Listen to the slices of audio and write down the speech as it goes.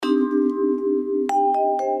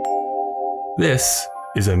This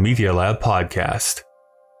is a Media Lab podcast.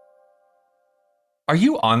 Are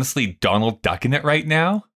you honestly Donald Ducking it right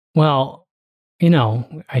now? Well,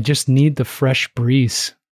 I just need the fresh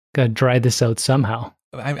breeze. Gotta dry this out somehow.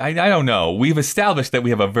 I don't know. We've established that we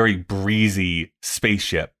have a very breezy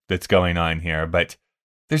spaceship that's going on here, but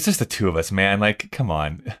there's just the two of us, man. Like, come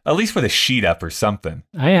on. At least put a sheet up or something.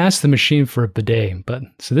 I asked the machine for a bidet,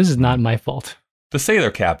 so this is not my fault. The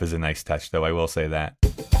sailor cap is a nice touch, though, I will say that.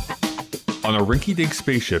 On a rinky-dink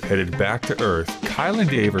spaceship headed back to Earth, Kyle and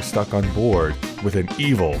Dave are stuck on board with an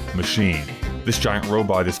evil machine. This giant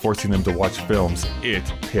robot is forcing them to watch films it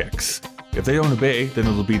picks. If they don't obey, then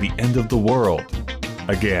it'll be the end of the world.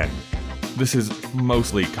 Again. This is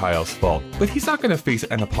mostly Kyle's fault, but he's not going to face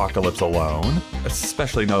an apocalypse alone,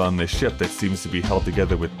 especially not on this ship that seems to be held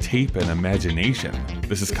together with tape and imagination.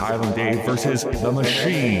 This is Kyle and Dave versus the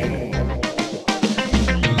Machine.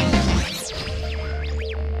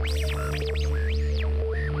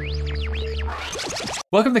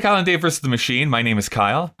 Welcome to Kyle and Dave versus the Machine. My name is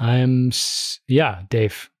Kyle.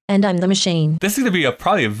 Dave. And I'm the machine. This is going to be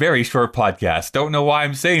probably a very short podcast. Don't know why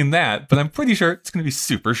I'm saying that, but I'm pretty sure it's going to be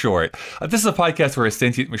super short. This is a podcast where a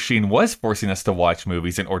sentient machine was forcing us to watch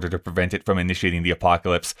movies in order to prevent it from initiating the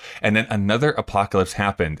apocalypse, and then another apocalypse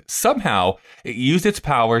happened. Somehow, it used its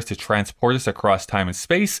powers to transport us across time and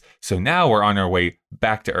space, so now we're on our way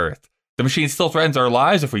back to Earth. The machine still threatens our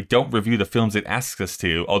lives if we don't review the films it asks us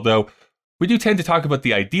to, although we do tend to talk about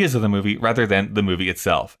the ideas of the movie rather than the movie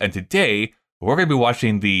itself. And today, we're going to be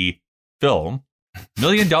watching the film $1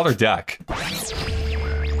 Million Duck.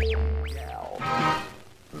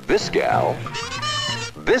 This gal,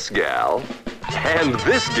 and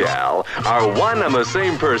this gal are one and the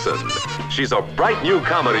same person. She's a bright new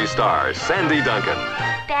comedy star, Sandy Duncan.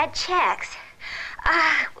 Bad checks.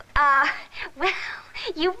 Well,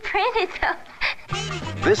 you printed them.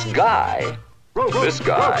 This guy,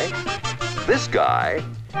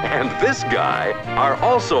 and this guy are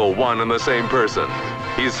also one and the same person.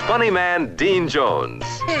 He's funny man Dean Jones.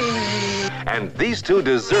 And these two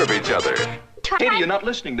deserve each other. Katie, you're not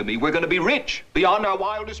listening to me. We're going to be rich beyond our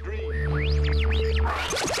wildest dreams.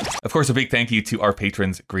 Of course, a big thank you to our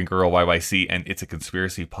patrons, Green Girl YYC and It's a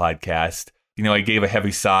Conspiracy Podcast. I gave a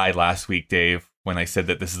heavy sigh last week, Dave, when I said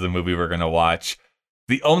that this is the movie we're going to watch.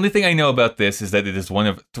 The only thing I know about this is that it is one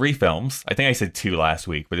of 3 films. I think I said 2 last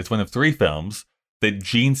week, but it's one of 3 films that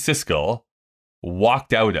Gene Siskel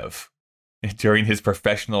walked out of during his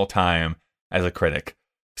professional time as a critic.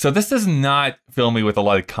 So this does not fill me with a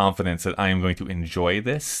lot of confidence that I am going to enjoy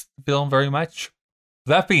this film very much.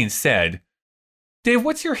 That being said, Dave,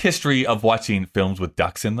 what's your history of watching films with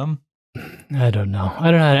ducks in them? I don't know.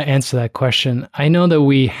 I don't know how to answer that question. I know that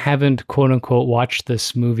we haven't, quote unquote, watched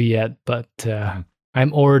this movie yet, but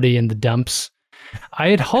I'm already in the dumps. I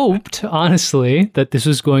had hoped, honestly, that this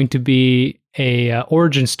was going to be a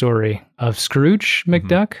origin story of Scrooge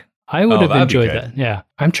McDuck. I would have enjoyed that. Yeah.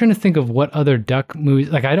 I'm trying to think of what other duck movies.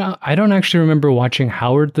 Like I don't actually remember watching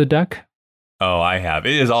Howard the Duck. Oh, I have.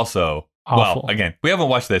 It is also awful. Well, again, we haven't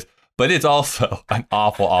watched this, but it's also an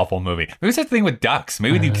awful, awful movie. Maybe it's that thing with ducks.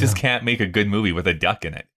 Maybe they just can't make a good movie with a duck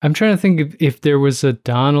in it. I'm trying to think if there was a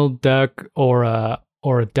Donald Duck or a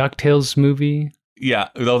DuckTales movie. Yeah,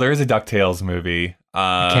 though there is a DuckTales movie. It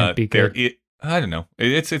can't be good. I don't know.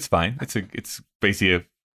 It's fine. It's basically a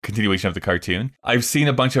continuation of the cartoon. I've seen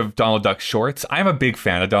a bunch of Donald Duck shorts. I'm a big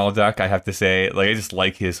fan of Donald Duck, I have to say. I just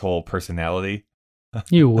like his whole personality.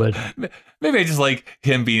 You would. Maybe I just like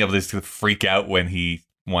him being able to just freak out when he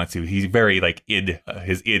wants to. He's very id.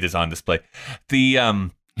 His id is on display. The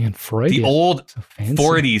old so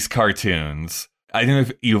 40s cartoons. I don't know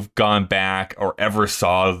if you've gone back or ever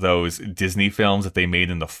saw those Disney films that they made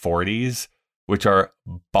in the 40s, which are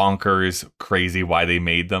bonkers, crazy why they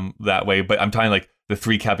made them that way. But I'm talking like the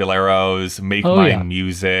Three Caballeros, Make Mine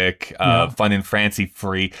Music, Fun and Fancy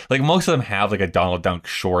Free. Like most of them have like a Donald Duck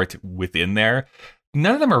short within there.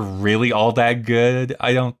 None of them are really all that good,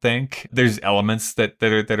 I don't think. There's elements that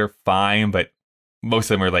are fine, but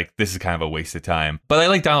most of them are like, this is kind of a waste of time. But I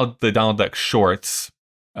like the Donald Duck shorts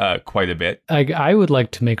quite a bit. I would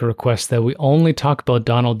like to make a request that we only talk about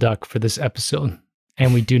Donald Duck for this episode,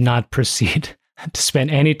 and we do not proceed to spend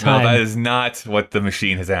any time. No, that is not what the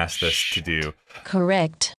machine has asked us to do.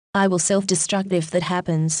 Correct. I will self-destruct if that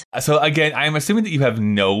happens. So again, I'm assuming that you have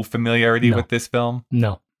no familiarity with this film.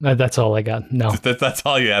 No, that's all I got. No, that's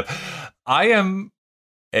all you have. I am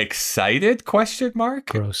excited,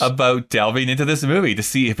 Gross. about delving into this movie to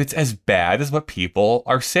see if it's as bad as what people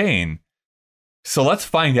are saying. So let's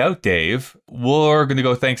find out, Dave. We're going to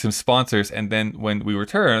go thank some sponsors, and then when we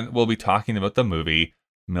return, we'll be talking about the movie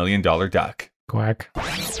 $1 Million Duck. Quack.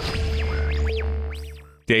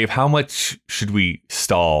 Dave, how much should we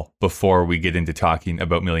stall before we get into talking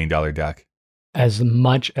about $1 Million Duck? As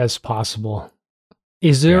much as possible.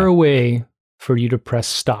 Is there a way for you to press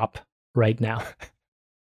stop right now?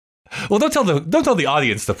 Well, don't tell the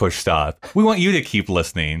audience to push stop. We want you to keep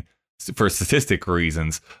listening for statistic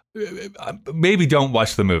reasons. Maybe don't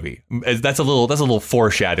watch the movie. That's a little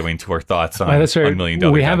foreshadowing to our thoughts on that's right. $1 Million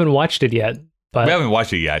Duck. We haven't watched it yet. But we haven't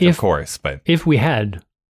watched it yet, of course. But if we had,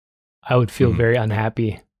 I would feel very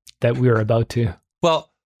unhappy that we were about to. Well,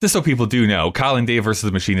 just so people do know, Kyle and Dave versus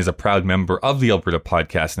the Machine is a proud member of the Alberta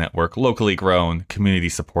Podcast Network, locally grown, community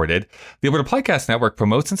supported. The Alberta Podcast Network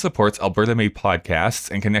promotes and supports Alberta-made podcasts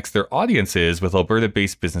and connects their audiences with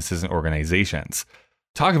Alberta-based businesses and organizations.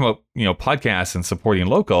 Talking about, podcasts and supporting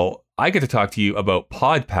local, I get to talk to you about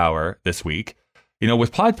Pod Power this week.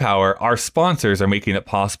 With Pod Power, our sponsors are making it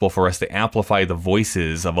possible for us to amplify the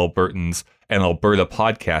voices of Albertans and Alberta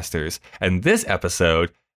podcasters. And this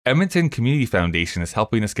episode, Edmonton Community Foundation is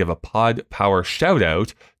helping us give a Pod Power shout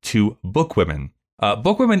out to Bookwomen.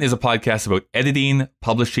 Bookwomen is a podcast about editing,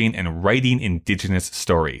 publishing, and writing Indigenous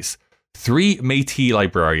stories. 3 Métis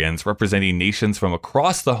librarians representing nations from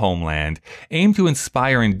across the homeland aim to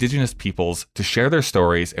inspire Indigenous peoples to share their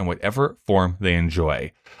stories in whatever form they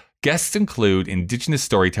enjoy. Guests include Indigenous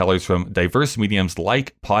storytellers from diverse mediums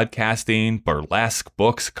like podcasting, burlesque,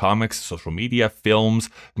 books, comics, social media,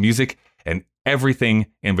 films, music, and everything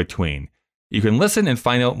in between. You can listen and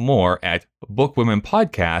find out more at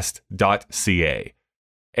bookwomenpodcast.ca.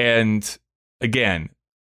 And again,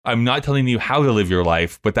 I'm not telling you how to live your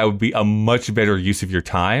life, but that would be a much better use of your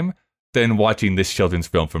time than watching this children's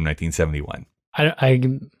film from 1971.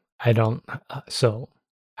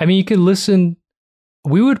 You could listen.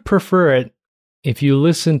 We would prefer it if you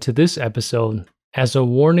listen to this episode as a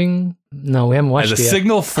warning. No, we haven't watched it yet. As a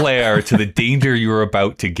signal flare to the danger you're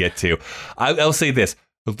about to get to. I'll say this.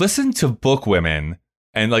 Listen to Bookwomen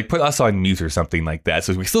and put us on mute or something like that,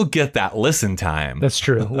 so we still get that listen time. That's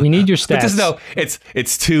true. We need your stats. But just know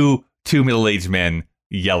it's two middle-aged men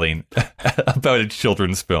yelling about a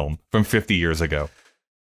children's film from 50 years ago.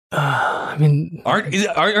 Aren't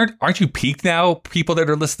you peaked now, people that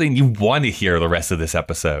are listening? You want to hear the rest of this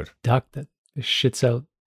episode. Duck that shits out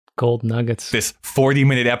gold nuggets. This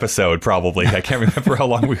 40-minute episode, probably. I can't remember how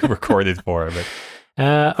long we recorded for, but.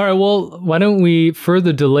 All right, well, why don't we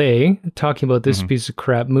further delay talking about this piece of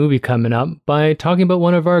crap movie coming up by talking about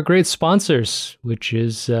one of our great sponsors, which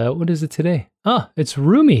is, what is it today? It's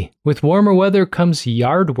Rumi. With warmer weather comes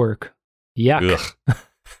yard work. Yuck.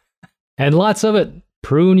 And lots of it.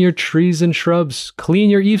 Prune your trees and shrubs. Clean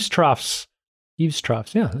your eaves troughs. Eaves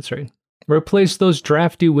troughs, yeah, that's right. Replace those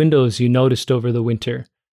drafty windows you noticed over the winter.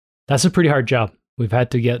 That's a pretty hard job. We've had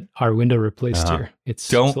to get our window replaced here.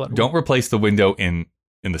 Don't replace the window in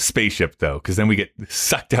the spaceship though, because then we get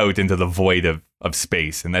sucked out into the void of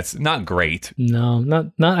space, and that's not great. No,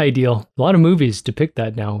 not ideal. A lot of movies depict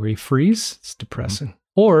that now, where you freeze. It's depressing.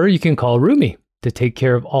 Or you can call Rumi to take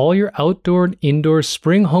care of all your outdoor and indoor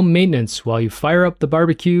spring home maintenance while you fire up the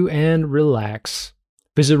barbecue and relax.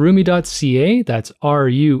 Visit rumi.ca, that's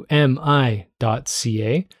RUMI.ca,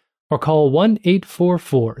 or call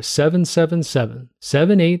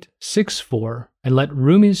 1-844-777-7864 and let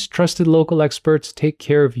Rumi's trusted local experts take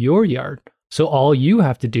care of your yard, so all you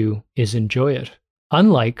have to do is enjoy it.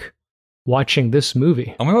 Unlike watching this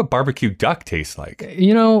movie. I wonder what barbecue duck tastes like.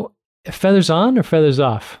 Feathers on or feathers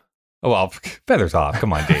off? Oh, well, feathers off.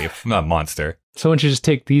 Come on, Dave. I'm not a monster. Someone should just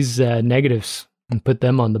take these negatives and put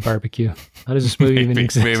them on the barbecue. How does this movie even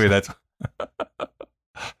exist? Maybe that's...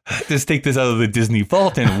 Just take this out of the Disney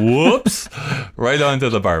vault and whoops, right onto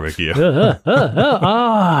the barbecue.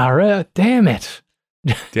 Right, damn it.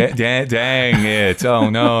 Dang it. Oh,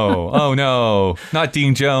 no. Not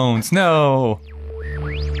Dean Jones. No.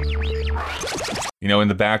 In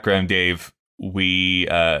the background, Dave, we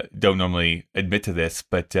don't normally admit to this,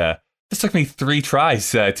 but this took me 3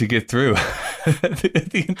 tries to get through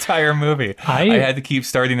the entire movie. I had to keep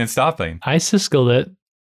starting and stopping. I siskeled it.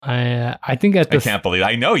 I think at the... I can't believe it.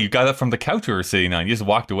 I know, you got up from the couch we were sitting on. You just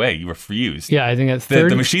walked away. You refused. Yeah, I think at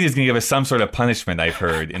the machine is going to give us some sort of punishment, I've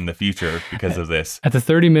heard, in the future because of this. At the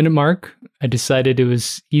 30-minute mark, I decided it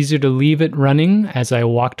was easier to leave it running as I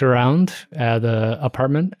walked around the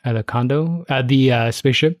apartment, at a condo, at the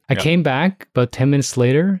spaceship. I came back about 10 minutes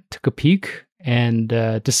later, took a peek, and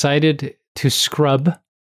decided to scrub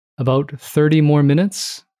about 30 more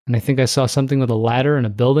minutes. And I think I saw something with a ladder in a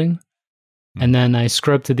building. And then I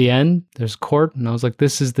scrubbed to the end. There's a court, and I was like,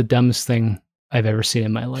 this is the dumbest thing I've ever seen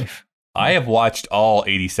in my life. I have watched all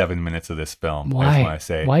 87 minutes of this film. I just Why? want to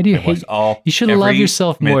say. Why do you I watched hate? You should love every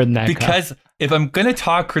yourself minute. more than that. Kyle. Because if I'm going to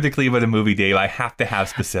talk critically about a movie, Dave, I have to have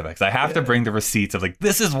specifics. I have to bring the receipts of like,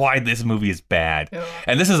 this is why this movie is bad.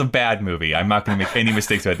 And this is a bad movie. I'm not going to make any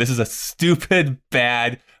mistakes about it. This is a stupid,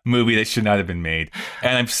 bad movie that should not have been made.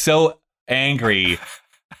 And I'm so angry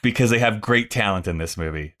because they have great talent in this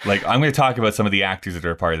movie. Like, I'm going to talk about some of the actors that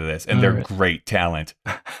are a part of this, and All they're right. great talent.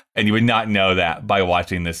 And you would not know that by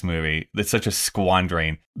watching this movie. It's such a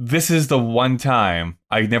squandering. This is the one time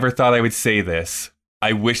I never thought I would say this.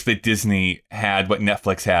 I wish that Disney had what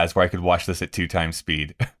Netflix has, where I could watch this at 2 times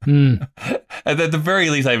speed. Mm. At the very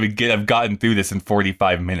least, I've gotten through this in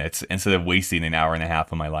 45 minutes instead of wasting an hour and a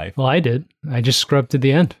half of my life. Well, I did. I just scrubbed to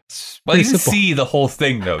the end. It's Well, you pretty didn't simple. see the whole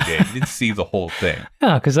thing, though, Dave. You didn't see the whole thing.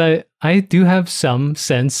 Yeah, because I do have some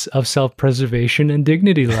sense of self-preservation and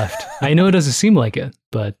dignity left. I know it doesn't seem like it,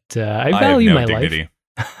 but I value have no my dignity.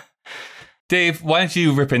 Dave, why don't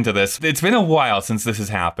you rip into this? It's been a while since this has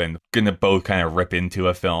happened. Gonna both kind of rip into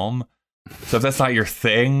a film. So if that's not your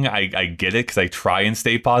thing, I get it, because I try and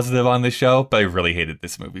stay positive on the show, but I really hated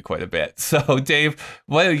this movie quite a bit. So Dave,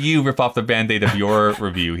 why don't you rip off the Band-Aid of your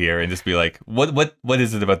review here and just be like, what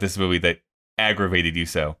is it about this movie that aggravated you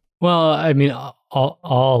so? Well, I mean,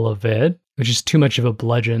 all of it, which is too much of a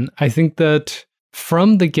bludgeon. I think that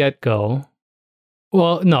from the get-go,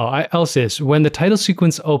 well, no, I'll say this. When the title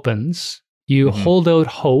sequence opens, you Mhm. hold out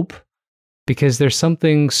hope because there's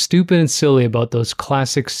something stupid and silly about those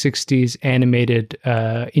classic 60s animated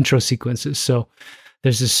intro sequences. So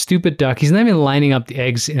there's this stupid duck. He's not even lining up the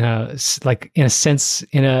eggs in an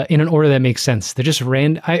order that makes sense. They're just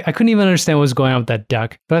random. I couldn't even understand what was going on with that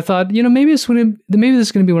duck. But I thought, maybe this is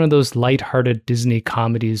going to be one of those lighthearted Disney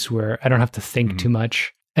comedies where I don't have to think too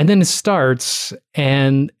much. And then it starts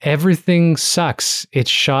and everything sucks. It's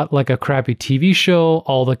shot like a crappy TV show.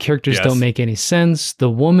 All the characters Yes. don't make any sense. The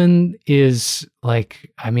woman is like,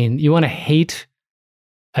 you want to hate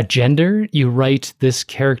a gender, you write this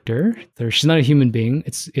character. She's not a human being.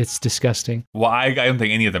 It's disgusting. Well, I don't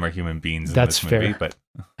think any of them are human beings in That's this movie, fair. but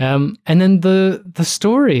And then the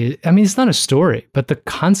story, it's not a story, but the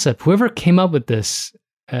concept, whoever came up with this,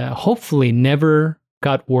 hopefully never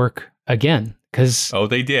got work again. Because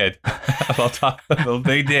they did.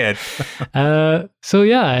 They did. so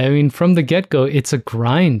yeah, from the get-go, it's a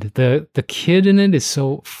grind. The kid in it is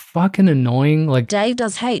so fucking annoying. Like, Dave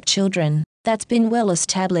does hate children. That's been well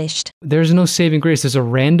established. there's no saving grace. There's a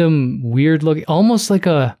random weird look, almost like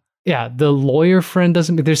the lawyer friend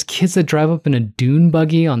doesn't. There's kids that drive up in a dune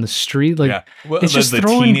buggy on the street. Like, yeah. Well, it's just the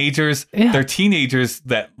throwing teenagers, Yeah. they're teenagers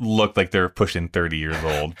that look like they're pushing 30 years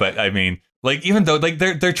old. But like, even though like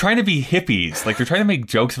they're trying to be hippies, like they're trying to make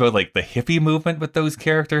jokes about like the hippie movement with those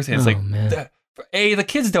characters, and it's Oh, like, man. A, the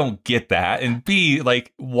kids don't get that, and B,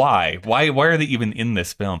 like, why are they even in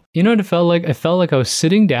this film? You know what it felt like? I felt like I was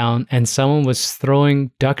sitting down and someone was throwing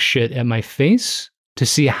duck shit at my face to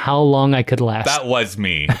see how long I could last. That was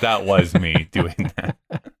me doing that.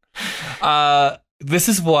 This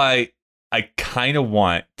is why I kind of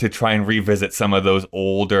want to try and revisit some of those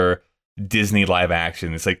older Disney live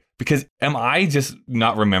action. It's like, because am I just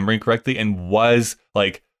not remembering correctly? And was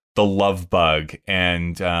like The Love Bug,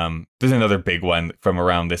 and there's another big one from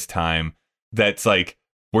around this time that's like,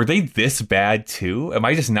 were they this bad too? Am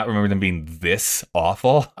I just not remembering them being this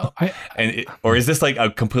awful? Or is this like a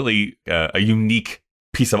completely a unique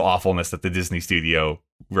piece of awfulness that the Disney studio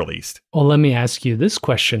released? Well, let me ask you this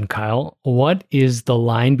question, Kyle. What is the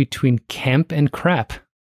line between camp and crap?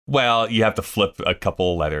 Well, you have to flip a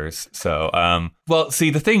couple letters. So, well, see,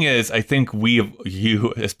 the thing is, I think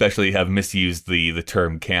you especially have misused the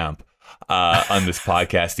term camp on this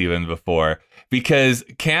podcast even before, because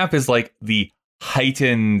camp is like the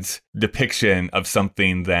heightened depiction of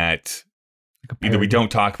something that either we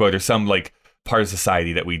don't talk about or some like part of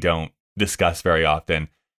society that we don't discuss very often.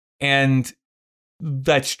 And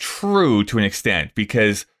that's true to an extent,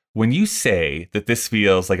 because when you say that this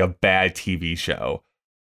feels like a bad TV show,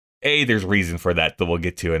 A, there's reason for that we'll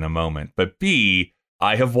get to in a moment. But B,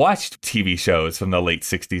 I have watched TV shows from the late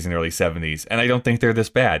 60s and early 70s, and I don't think they're this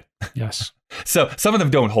bad. Yes. So some of them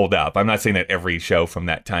don't hold up. I'm not saying that every show from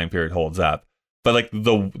that time period holds up. But like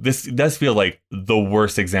this does feel like the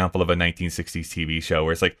worst example of a 1960s TV show,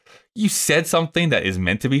 where it's like, you said something that is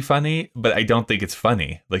meant to be funny, but I don't think it's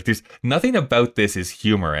funny. Like, there's nothing about this is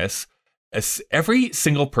humorous. Every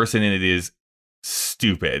single person in it is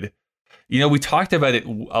stupid. We talked about it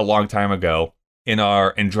a long time ago in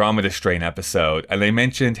our Andromeda Strain episode, and I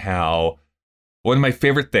mentioned how one of my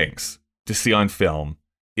favorite things to see on film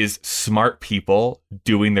is smart people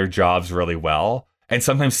doing their jobs really well, and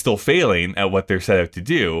sometimes still failing at what they're set out to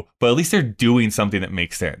do, but at least they're doing something that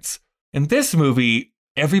makes sense. In this movie,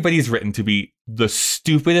 everybody's written to be the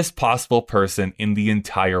stupidest possible person in the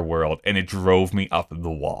entire world, and it drove me up the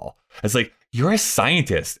wall. It's like, you're a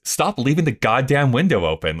scientist. Stop leaving the goddamn window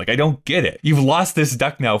open. Like, I don't get it. You've lost this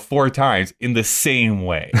duck now 4 times in the same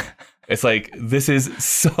way. It's like, this is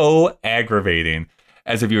so aggravating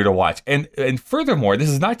as a viewer to watch. And furthermore, this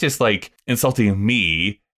is not just like insulting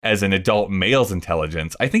me as an adult male's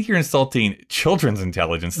intelligence. I think you're insulting children's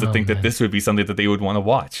intelligence to think that this would be something that they would want to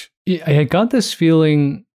watch. I got this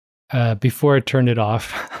feeling before I turned it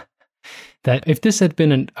off that if this had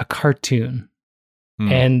been a cartoon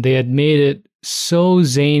and they had made it so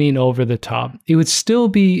zany and over the top, it would still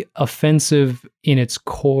be offensive in its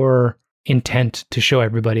core intent to show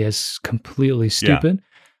everybody as completely stupid. Yeah.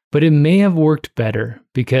 But it may have worked better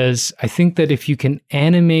because I think that if you can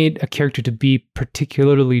animate a character to be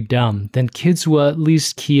particularly dumb, then kids will at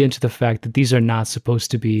least key into the fact that these are not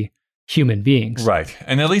supposed to be human beings. Right.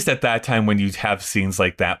 And at least at that time when you have scenes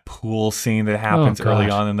like that pool scene that happens early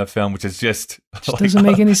on in the film, which is just like, doesn't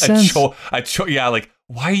make any sense. Yeah, like,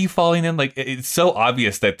 why are you falling in? Like, it's so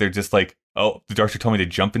obvious that they're just like, oh, the doctor told me to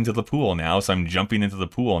jump into the pool now, so I'm jumping into the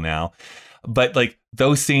pool now. But like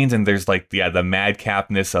those scenes, and there's like, the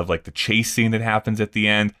madcapness of like the chase scene that happens at the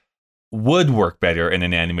end would work better in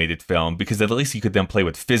an animated film, because at least you could then play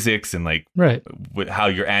with physics and like with how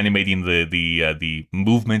you're animating the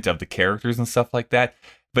movement of the characters and stuff like that.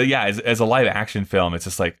 But yeah, as a live action film, it's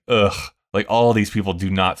just like, ugh, like all these people do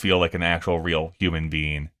not feel like an actual real human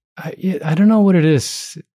being. I don't know what it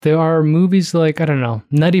is. There are movies like, I don't know,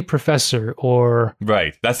 Nutty Professor or...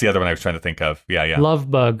 Right. That's the other one I was trying to think of. Yeah.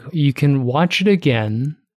 Love Bug. You can watch it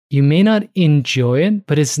again. You may not enjoy it,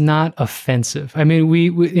 but it's not offensive. I mean, we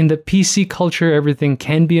in the PC culture, everything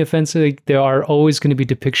can be offensive. Like, there are always going to be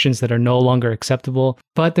depictions that are no longer acceptable,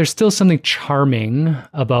 but there's still something charming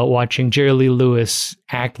about watching Jerry Lee Lewis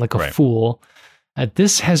act like a fool.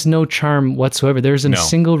 This has no charm whatsoever. There's a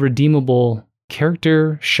single redeemable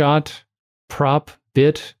character, shot, prop,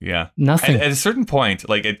 bit. Yeah. Nothing. At a certain point,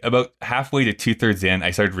 like about halfway to 2/3 in,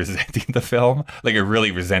 I started resenting the film. Like,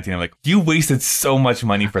 really resenting. I'm like, you wasted so much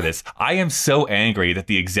money for this. I am so angry that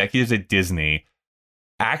the executives at Disney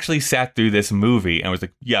actually sat through this movie and was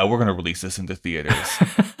like, yeah, we're going to release this into theaters.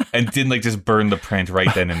 And didn't like just burn the print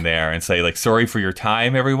right then and there and say like, sorry for your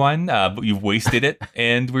time, everyone, but you've wasted it.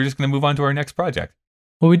 And we're just going to move on to our next project.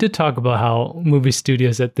 Well, we did talk about how movie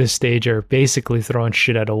studios at this stage are basically throwing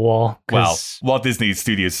shit at a wall. Well, Walt Disney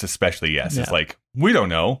Studios especially, yes. Yeah. It's like, we don't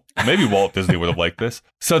know. Maybe Walt Disney would have liked this.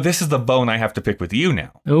 So this is the bone I have to pick with you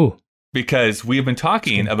now. Oh. Because we have been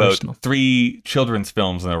talking about 3 children's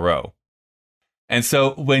films in a row. And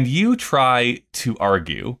so when you try to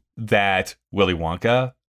argue that Willy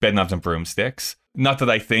Wonka, Bedknobs and Broomsticks, not that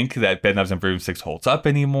I think that Bedknobs and Broomsticks holds up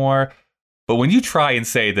anymore, but when you try and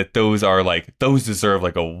say that those deserve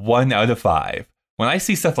like a 1 out of 5, when I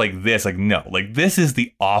see stuff like this, like, no, like this is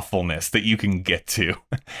the awfulness that you can get to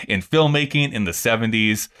in filmmaking in the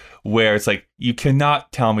 70s, where it's like, you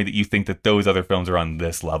cannot tell me that you think that those other films are on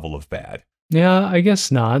this level of bad. Yeah, I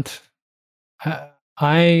guess not.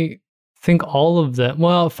 I think all of them,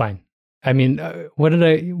 well, fine. I mean, what did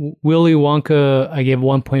Willy Wonka, I gave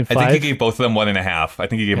 1.5. I think you gave both of them 1.5. I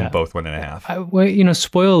think you gave them both 1.5. Well,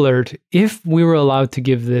 spoiler alert, if we were allowed to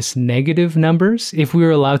give this negative numbers, if we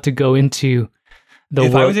were allowed to go into the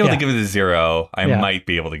If I was able to give it a 0, I might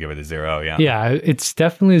be able to give it a 0, yeah. Yeah, it's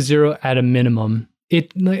definitely a 0 at a minimum.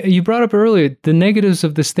 You brought up earlier the negatives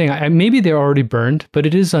of this thing. Maybe they're already burned, but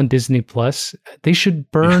it is on Disney Plus. They should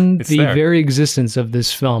burn the very existence of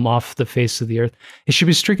this film off the face of the earth. It should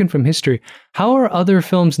be stricken from history. How are other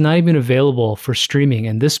films not even available for streaming?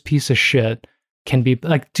 And this piece of shit can be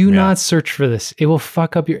like, do not search for this. It will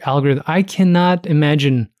fuck up your algorithm. I cannot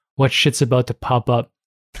imagine what shit's about to pop up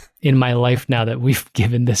in my life now that we've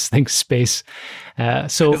given this thing space.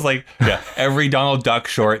 So it's like, every Donald Duck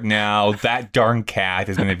short now, that darn cat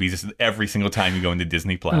is going to be just every single time you go into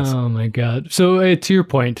Disney Plus. Oh my God. So to your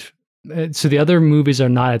point, so the other movies are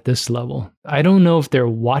not at this level. I don't know if they're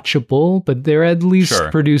watchable, but they're at least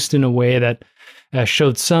produced in a way that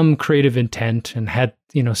showed some creative intent and had,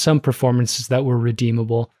 some performances that were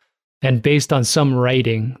redeemable, and based on some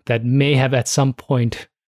writing that may have at some point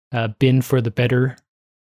been for the better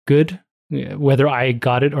good, whether I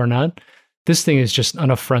got it or not. This thing is just an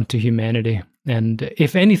affront to humanity. And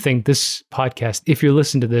if anything, this podcast, if you're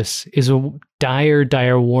listening to this, is a dire,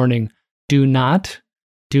 dire warning. Do not,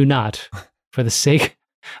 for the sake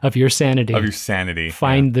of your sanity,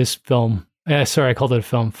 find this film. Sorry, I called it a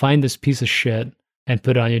film. Find this piece of shit and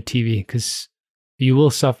put it on your TV, because you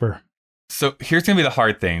will suffer. So here's going to be the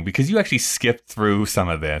hard thing, because you actually skipped through some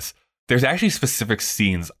of this. There's actually specific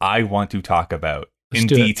scenes I want to talk about in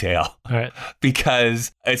detail. All right.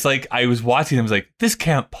 Because it's like I was watching them, I was like, this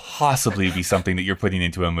can't possibly be something that you're putting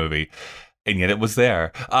into a movie. And yet it was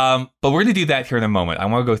there. But we're going to do that here in a moment. I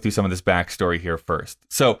want to go through some of this backstory here first.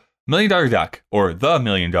 So $1 Million Duck, or The $1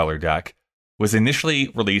 Million Duck, was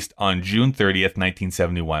initially released on June 30th,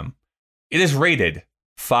 1971. It is rated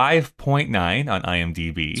 5.9 on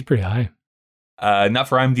IMDb. It's pretty high. Not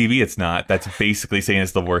for IMDb, it's not. That's basically saying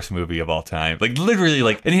it's the worst movie of all time. Like, literally,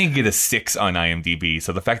 like, anything can get a 6 on IMDb.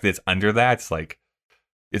 So the fact that it's under that, it's like,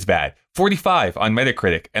 it's bad. 45 on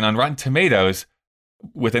Metacritic. And on Rotten Tomatoes,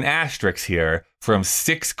 with an asterisk here, from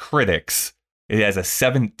 6 critics, it has a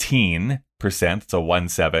 17%, so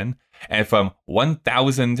 1-7. And from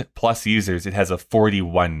 1,000 plus users, it has a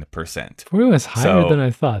 41%. 40 was higher than I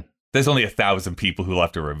thought. There's only 1,000 people who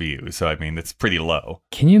left a review, so I mean, it's pretty low.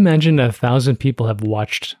 Can you imagine 1,000 people have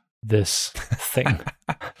watched this thing?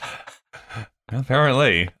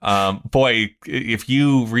 Apparently. Boy, if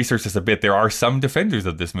you research this a bit, there are some defenders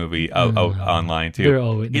of this movie out online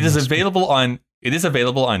too. It is available on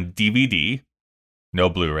DVD. No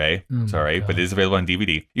Blu-ray, sorry, but it is available on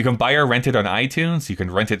DVD. You can buy or rent it on iTunes, you can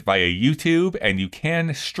rent it via YouTube, and you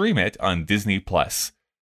can stream it on Disney+.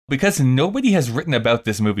 Because nobody has written about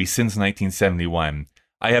this movie since 1971,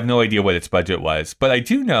 I have no idea what its budget was, but I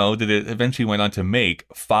do know that it eventually went on to make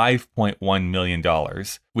 $5.1 million,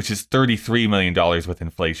 which is $33 million with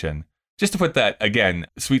inflation. Just to put that, again,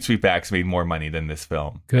 Sweet Sweetbacks made more money than this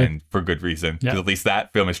film, and for good reason, because at least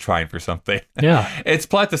that film is trying for something. Yeah. Its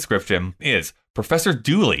plot description is Professor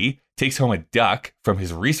Dooley takes home a duck from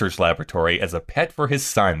his research laboratory as a pet for his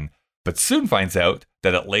son, but soon finds out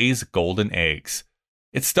that it lays golden eggs.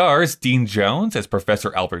 It stars Dean Jones as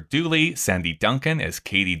Professor Albert Dooley, Sandy Duncan as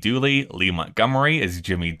Katie Dooley, Lee Montgomery as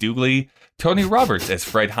Jimmy Dooley, Tony Roberts as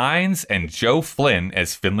Fred Hines, and Joe Flynn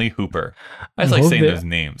as Finley Hooper. I just like saying those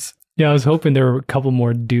names. Yeah, I was hoping there were a couple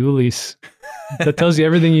more Dooleys. That tells you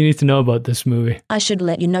everything you need to know about this movie. I should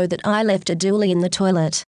let you know that I left a Dooley in the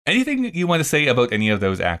toilet. Anything you want to say about any of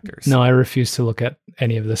those actors? No, I refuse to look at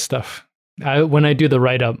any of this stuff. When I do the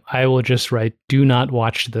write-up, I will just write, do not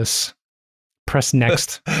watch this. Press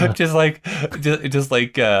next. just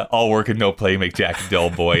like all work and no play make Jack a dull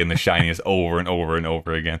boy and The Shining over and over and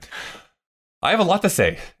over again. I have a lot to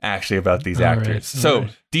say, actually, about these actors. So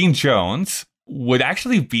Dean Jones would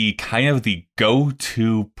actually be kind of the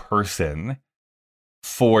go-to person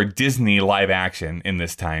for Disney live action in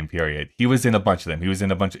this time period. He was in a bunch of them. He was in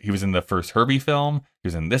the first Herbie film. He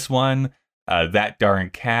was in this one, That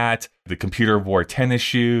Darn Cat, The Computer Wore Tennis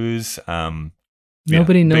Shoes.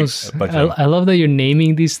 Nobody knows. I love that you're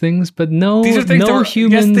naming these things, but these are things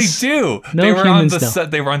humans. Yes, they do.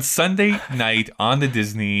 They were on Sunday night on the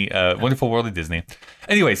Disney Wonderful World of Disney.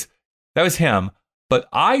 Anyways, that was him. But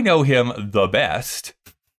I know him the best.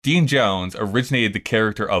 Dean Jones originated the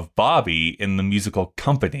character of Bobby in the musical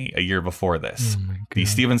Company a year before this. The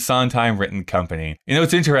Stephen Sondheim written Company. You know,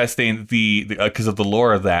 it's interesting because of the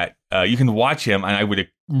lore of that. You can watch him, and I would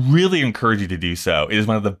really encourage you to do so. It is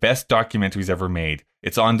one of the best documentaries ever made.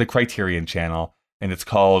 It's on the Criterion Channel, and it's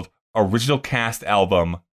called Original Cast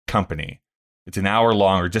Album Company. It's an hour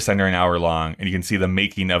long, or just under an hour long, and you can see the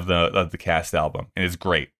making of the cast album, and it's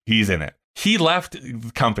great. He's in it. He left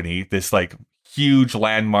the Company, this like huge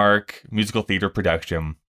landmark musical theater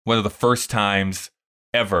production, one of the first times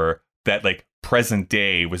ever that like present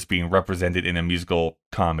day was being represented in a musical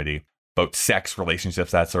comedy about sex,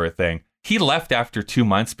 relationships, that sort of thing. He left after 2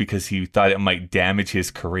 months because he thought it might damage his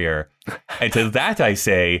career. And to that I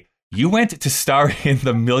say, you went to star in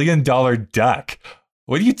The $1 Million Duck.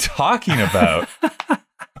 What are you talking about?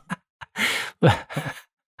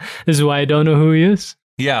 This is why I don't know who he is.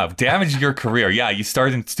 Yeah, damage your career. Yeah, you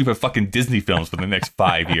starred in stupid fucking Disney films for the next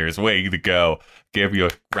 5 years. Way to go. Give you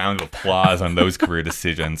a round of applause on those career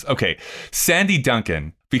decisions. Okay, Sandy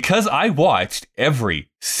Duncan. Because I watched every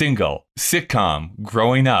single sitcom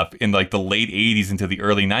growing up in like the late 80s into the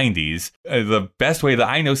early 90s, the best way that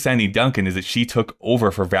I know Sandy Duncan is that she took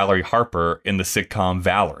over for Valerie Harper in the sitcom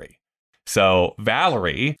Valerie. So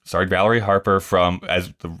Valerie starred Valerie Harper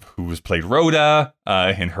who was played Rhoda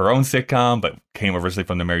in her own sitcom, but came originally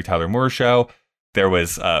from the Mary Tyler Moore Show. There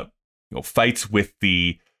was fights with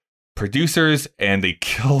the producers, and they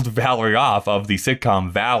killed Valerie off of the sitcom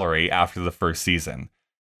Valerie after the first season.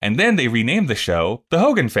 And then they renamed the show The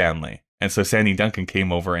Hogan Family. And so Sandy Duncan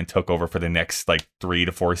came over and took over for the next like 3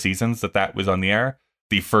 to 4 seasons that was on the air.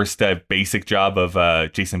 The first basic job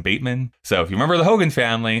of Jason Bateman. So if you remember The Hogan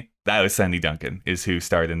Family, that was Sandy Duncan is who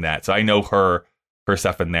starred in that. So I know her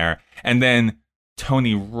stuff in there. And then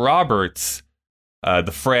Tony Roberts,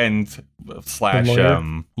 the friend slash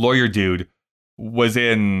lawyer dude, was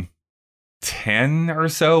in 10 or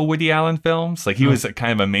so Woody Allen films. Like he was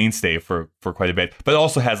kind of a mainstay for quite a bit, but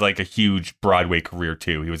also has like a huge Broadway career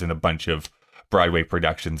too. He was in a bunch of Broadway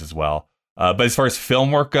productions as well. But as far as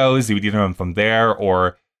film work goes, you would either know him from there,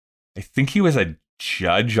 or I think he was a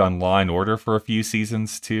judge on Law and Order for a few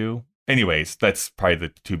seasons too. Anyways, that's probably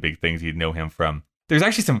the two big things you'd know him from. There's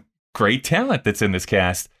actually some great talent that's in this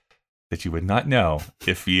cast that you would not know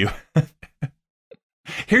if you...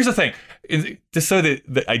 Here's the thing, just so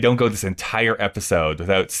that I don't go this entire episode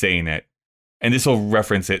without saying it, and this will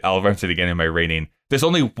reference it, I'll reference it again in my rating. There's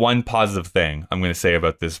only one positive thing I'm going to say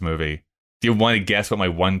about this movie. Do you want to guess what my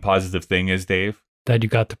one positive thing is, Dave? That you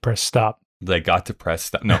got to press stop. That I got to press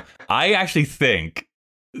stop. No, I actually think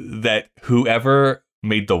that whoever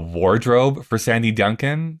made the wardrobe for Sandy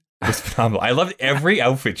Duncan was phenomenal. I loved every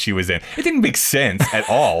outfit she was in. It didn't make sense at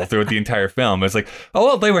all throughout the entire film. It was like, oh,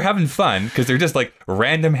 well, they were having fun because they're just like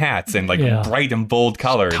random hats and like bright and bold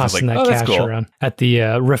colors. Tossing like, that that's cash cool. around at the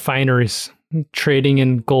refineries, trading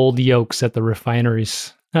in gold yolks at the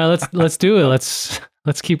refineries. Let's do it.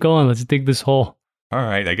 Let's keep going. Let's dig this hole. All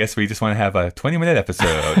right. I guess we just want to have a 20-minute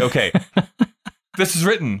episode. Okay. This is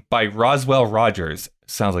written by Roswell Rogers.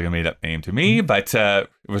 Sounds like a made-up name to me, but it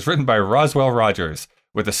was written by Roswell Rogers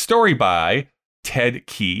with a story by Ted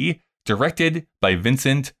Key, directed by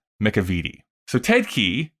Vincent McAveety. So Ted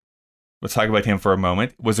Key, let's talk about him for a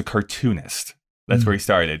moment, was a cartoonist. That's where he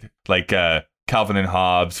started. Like Calvin and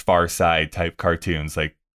Hobbes, Far Side type cartoons,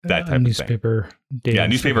 like that type of newspaper thing. Yeah,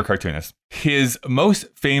 newspaper cartoonist. His most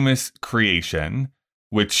famous creation,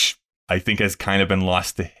 which I think has kind of been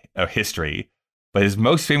lost to history, but his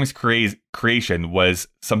most famous creation was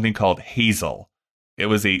something called Hazel. It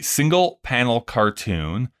was a single panel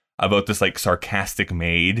cartoon about this like sarcastic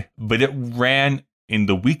maid, but it ran in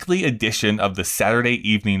the weekly edition of the Saturday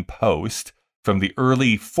Evening Post from the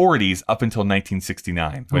early 40s up until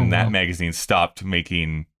 1969 when that magazine stopped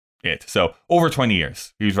making it. So over 20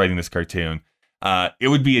 years, he was writing this cartoon. It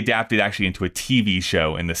would be adapted actually into a TV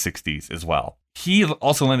show in the 60s as well. He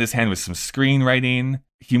also lent his hand with some screenwriting.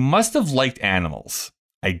 He must have liked animals,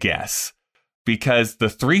 I guess, because the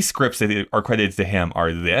three scripts that are credited to him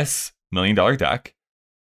are this, $1 Million Duck,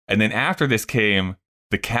 and then after this came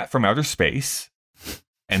The Cat from Outer Space,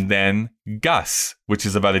 and then Gus, which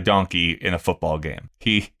is about a donkey in a football game.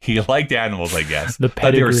 He liked animals, I guess. The but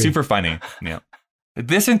they were pedigree. super funny. Yeah.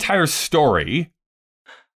 This entire story,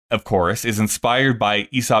 of course, is inspired by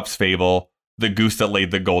Aesop's fable, The Goose That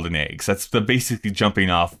Laid the Golden Eggs. That's the basically jumping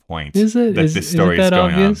off point. Is it? That this story is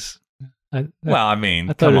going obvious? Well, I mean,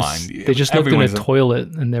 I come thought on. they just looked in a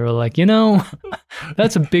toilet and they were like,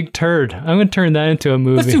 that's a big turd. I'm going to turn that into a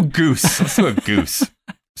movie. Let's do Goose. Let's do a goose.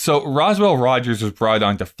 So Roswell Rogers was brought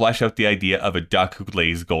on to flesh out the idea of a duck who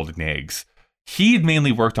lays golden eggs. He had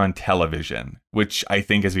mainly worked on television, which I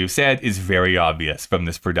think, as we've said, is very obvious from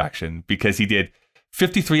this production because he did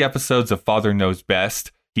 53 episodes of Father Knows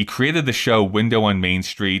Best. He created the show Window on Main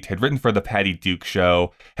Street, had written for The Patty Duke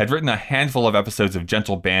Show, had written a handful of episodes of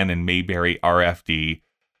Gentle Band and Mayberry RFD,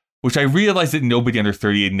 which I realize that nobody under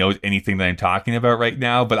 38 knows anything that I'm talking about right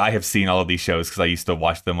now, but I have seen all of these shows because I used to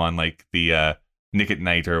watch them on like the Nick at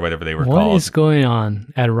Night or whatever they were called. What is going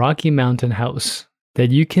on at Rocky Mountain House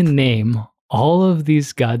that you can name all of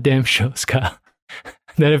these goddamn shows, Kyle,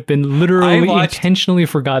 that have been literally intentionally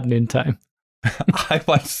forgotten in time? I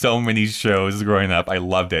watched so many shows growing up. I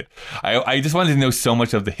loved it. I just wanted to know so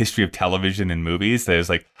much of the history of television and movies that it was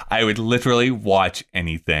like, I would literally watch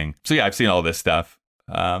anything. So yeah, I've seen all this stuff.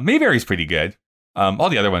 Mayberry's pretty good. All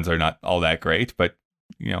the other ones are not all that great, but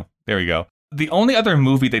there we go. The only other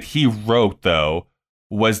movie that he wrote, though,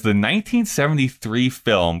 was the 1973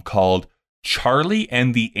 film called Charlie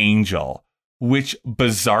and the Angel, which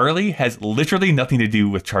bizarrely has literally nothing to do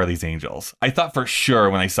with Charlie's Angels. I thought for sure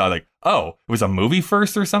when I saw it was a movie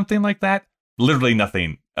first or something like that. Literally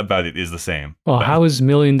nothing about it is the same. Well, how is $1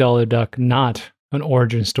 Million Duck not an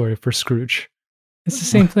origin story for Scrooge? It's the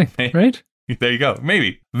same thing, right? There you go.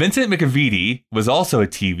 Maybe. Vincent McAveety was also a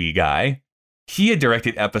TV guy. He had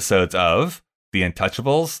directed episodes of The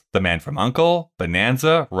Untouchables, The Man from U.N.C.L.E.,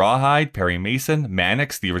 Bonanza, Rawhide, Perry Mason,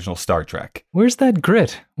 Mannix, the original Star Trek. Where's that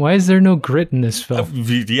grit? Why is there no grit in this film?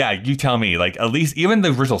 Yeah, you tell me. Like, at least even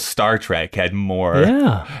the original Star Trek had more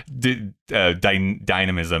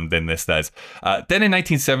dynamism than this does. Then in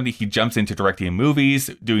 1970, he jumps into directing movies,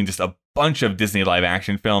 doing just a bunch of Disney live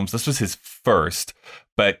action films. This was his first.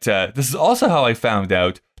 But this is also how I found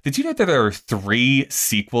out. Did you know that there are 3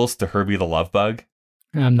 sequels to Herbie the Love Bug?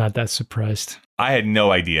 I'm not that surprised. I had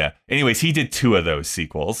no idea. Anyways, he did 2 of those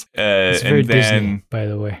sequels. It's very Disney, by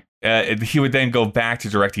the way. He would then go back to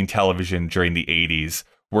directing television during the 80s,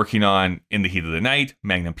 working on In the Heat of the Night,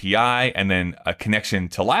 Magnum P.I., and then a connection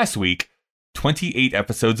to last week, 28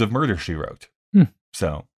 episodes of Murder, She Wrote.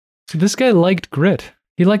 So this guy liked grit.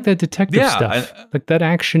 He liked that detective stuff, like that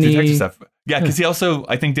action-y... Detective stuff. Yeah, because he also,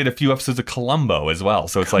 I think, did a few episodes of Columbo as well.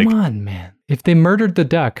 So it's Come on, man. If they murdered the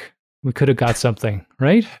duck, we could have got something,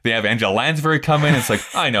 right? They have Angela Lansbury come in. It's like,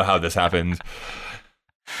 I know how this happened.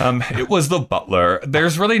 It was The Butler.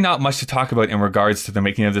 There's really not much to talk about in regards to the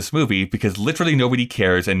making of this movie because literally nobody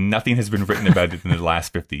cares and nothing has been written about it in the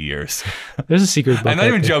last 50 years. There's a secret book. I'm not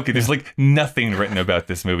even joking. There's like nothing written about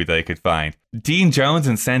this movie that I could find. Dean Jones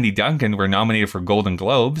and Sandy Duncan were nominated for Golden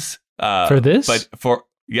Globes. For this?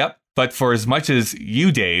 But for as much as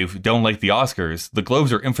you, Dave, don't like the Oscars, the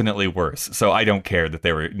Globes are infinitely worse. So I don't care that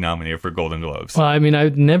they were nominated for Golden Globes. Well, I mean, I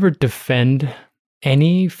would never defend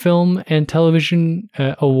any film and television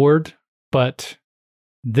award, but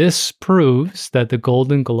this proves that the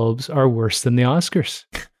Golden Globes are worse than the Oscars.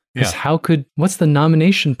 Because what's the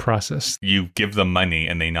nomination process? You give them money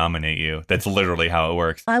and they nominate you. That's literally how it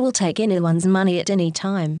works. I will take anyone's money at any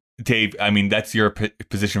time. Dave, I mean, that's your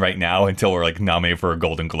position right now until we're like nominated for a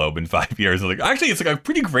Golden Globe in 5 years. Like, actually, it's like a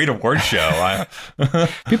pretty great award show.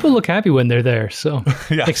 People look happy when they're there. So,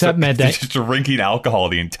 yeah, except Matt Damon, just drinking alcohol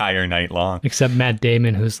the entire night long. Except Matt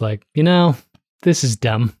Damon, who's like, this is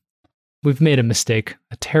dumb. We've made a mistake,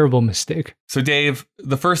 a terrible mistake. So, Dave,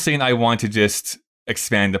 the first thing I want to just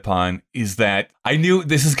expand upon is that I knew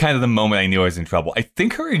this is kind of the moment I knew I was in trouble. I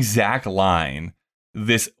think her exact line,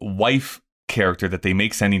 this wife character that they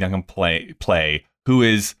make Sandy Duncan play, who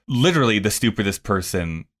is literally the stupidest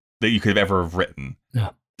person that you could have ever written. Yeah.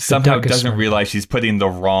 Somehow doesn't realize she's putting the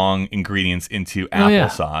wrong ingredients into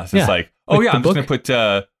applesauce. It's like, I'm just going to put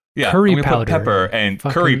curry powder, put pepper and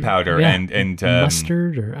curry powder and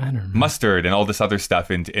mustard, or I don't know, mustard and all this other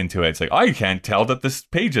stuff into it. It's like, I can't tell that this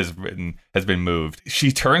page has been moved.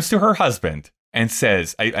 She turns to her husband and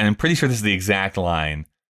says, and I'm pretty sure this is the exact line,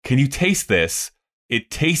 "Can you taste this?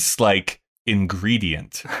 It tastes like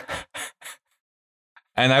ingredient."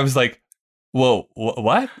 And I was like, whoa,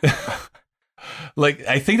 what? Like,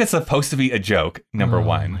 I think that's supposed to be a joke, number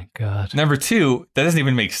one. Oh my God. Number two, that doesn't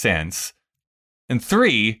even make sense. And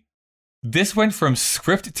 3, this went from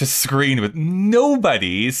script to screen with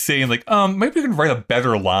nobody saying like, maybe we can write a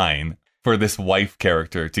better line for this wife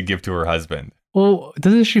character to give to her husband. Well,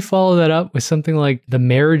 doesn't she follow that up with something like the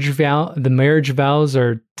marriage vows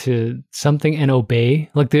are to something and obey?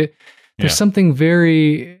 Like there's something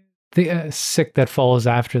very sick that follows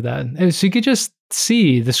after that. So you could just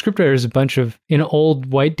see the scriptwriter is a bunch of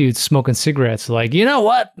old white dudes smoking cigarettes. Like, you know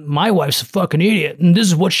what? My wife's a fucking idiot, and this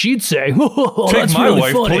is what she'd say. Take my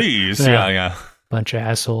wife, funny. Please. Yeah. Bunch of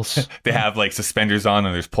assholes. They have like suspenders on,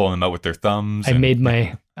 and they're just pulling them out with their thumbs.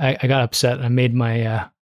 I got upset. I made my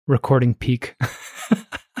recording peak.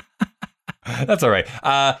 That's all right.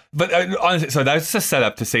 But honestly, so that's a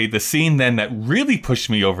setup to say the scene then that really pushed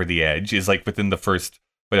me over the edge is like within the first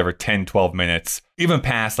 10, 12 minutes, even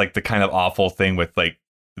past like the kind of awful thing with like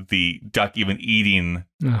the duck even eating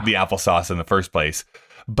the applesauce in the first place.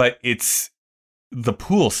 But it's the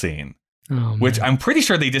pool scene, which I'm pretty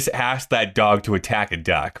sure they just asked that dog to attack a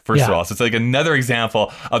duck, first of all. So it's like another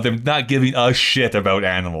example of them not giving a shit about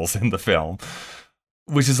animals in the film.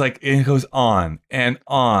 Which is like, it goes on, and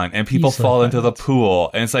people fall into the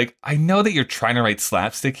pool. And it's like, I know that you're trying to write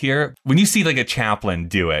slapstick here. When you see like a Chaplin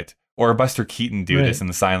do it, or a Buster Keaton do this in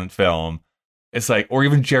the silent film, it's like, or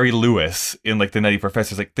even Jerry Lewis in like The Nutty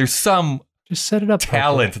Professor, it's like, there's some just set it up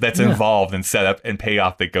talent properly. that's involved in setup and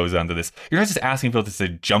payoff that goes onto this. You're not just asking people to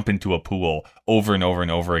jump into a pool over and over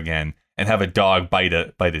and over again and have a dog bite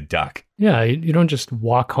a duck. Yeah, you don't just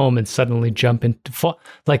walk home and suddenly jump into,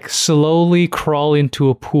 like slowly crawl into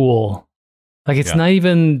a pool. Like it's not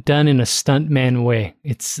even done in a stuntman way.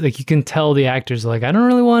 It's like you can tell the actors are like, I don't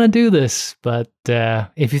really want to do this, but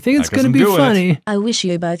if you think it's going to be funny. I wish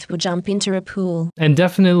you both would jump into a pool. And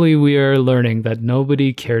definitely we are learning that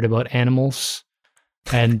nobody cared about animals.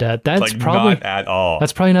 And that's like probably not at all.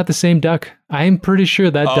 That's probably not the same duck. I'm pretty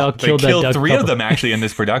sure that duck killed that duck. They killed 3 of them actually in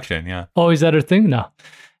this production. Yeah. Oh, is that a thing? No,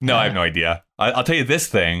 I have no idea. I'll tell you this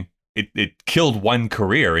thing. It killed one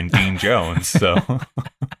career in Dean Jones. So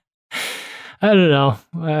I don't know.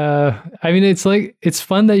 I mean, it's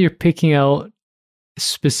fun that you're picking out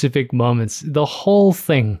specific moments. The whole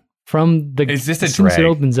thing from the is this a as soon as drag? It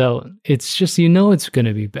opens out, it's just it's going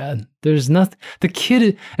to be bad. There's nothing. The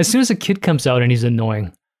kid, as soon as a kid comes out and he's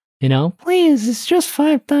annoying, please, it's just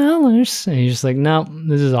 $5, and you're just like, no,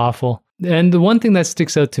 this is awful. And the one thing that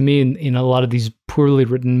sticks out to me in a lot of these poorly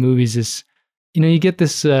written movies is, you get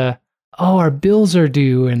this, our bills are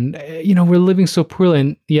due and, we're living so poorly,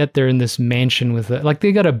 and yet they're in this mansion with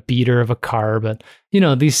they got a beater of a car, but,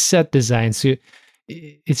 these set designs, so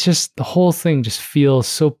it's just, the whole thing just feels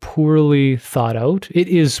so poorly thought out. It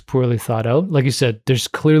is poorly thought out. Like you said, there's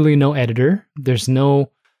clearly no editor. There's no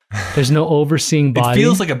overseeing body. It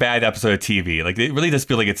feels like a bad episode of TV. Like, it really does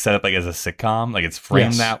feel like it's set up like as a sitcom. Like, it's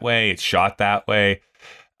framed that way. It's shot that way.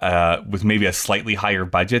 With maybe a slightly higher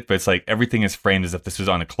budget, but it's like everything is framed as if this was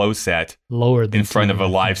on a closed set, lower than in front TV. of a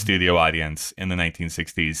live studio audience in the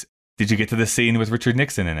 1960s. Did you get to the scene with Richard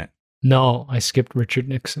Nixon in it? No, I skipped Richard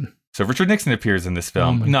Nixon. So Richard Nixon appears in this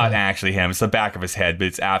film. Oh Not God. actually him. It's the back of his head,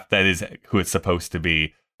 but that is who it's supposed to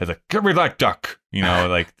be. It's like, give me that duck.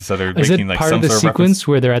 So they're Is making it like part some of the sort of sequence reference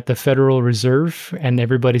where they're at the Federal Reserve and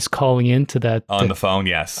everybody's calling in to that? on the phone.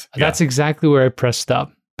 Yes. That's exactly where I pressed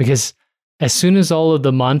stop, because as soon as all of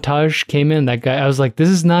the montage came in, that guy, I was like, this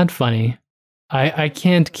is not funny. I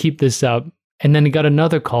can't keep this up. And then he got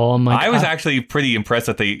another call. I'm like, I was actually pretty impressed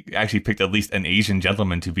that they actually picked at least an Asian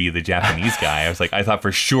gentleman to be the Japanese guy. I thought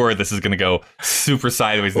for sure this is going to go super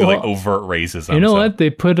sideways and like overt racism. You know what?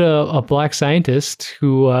 They put a black scientist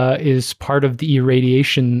who is part of the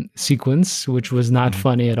irradiation sequence, which was not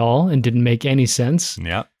funny at all and didn't make any sense.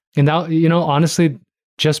 Yeah. And that, honestly,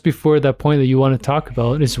 just before that point that you want to talk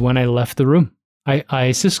about is when I left the room.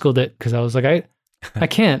 I siskeled it because I was like, I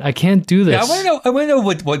can't do this. Yeah, I want to know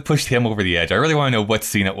what pushed him over the edge. I really want to know what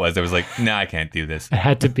scene it was. I was like, nah, I can't do this. It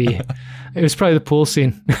had to be. It was probably the pool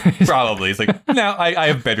scene. Probably. It's like, no, I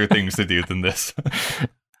have better things to do than this.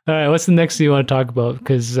 All right, what's the next thing you want to talk about?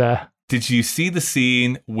 Because did you see the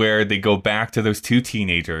scene where they go back to those two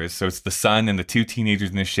teenagers? So it's the son and the two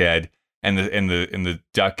teenagers in the shed, and the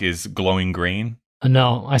duck is glowing green.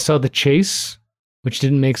 No, I saw the chase, which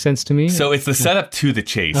didn't make sense to me. So it's the setup to the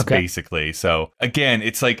chase, Okay. basically. So again,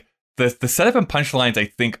 it's like the setup and punchlines, I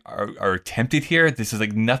think, are attempted here. This is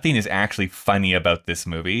like, nothing is actually funny about this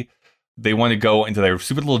movie. They want to go into their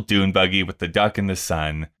stupid little dune buggy with the duck and the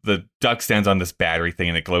sun. The duck stands on this battery thing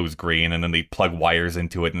and it glows green, and then they plug wires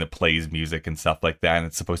into it and it plays music and stuff like that, and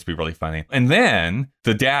it's supposed to be really funny. And then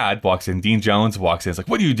the dad walks in, Dean Jones walks in, it's like,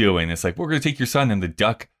 what are you doing? It's like, we're going to take your son and the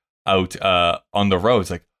duck out on the road.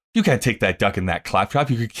 It's like, you can't take that duck in that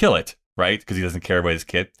claptrap. You could kill it, right? Because he doesn't care about his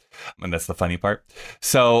kid. And that's the funny part.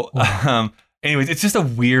 So, anyways, it's just a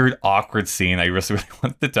weird, awkward scene. I really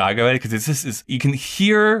want to talk about it because it's just, you can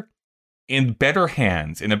hear in better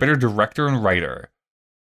hands, in a better director and writer,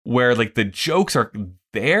 where like the jokes are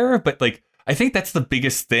there, but like, I think that's the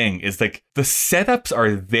biggest thing is like the setups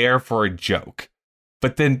are there for a joke,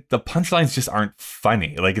 but then the punchlines just aren't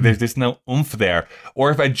funny. Like there's no oomph there.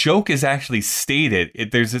 Or if a joke is actually stated,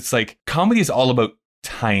 it's like comedy is all about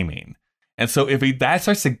timing. And so if that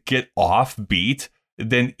starts to get off beat,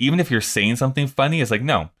 then even if you're saying something funny, it's like,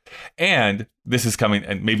 no. And this is coming,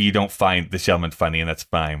 and maybe you don't find this gentleman funny, and that's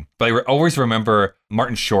fine. But I always remember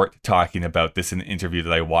Martin Short talking about this in an interview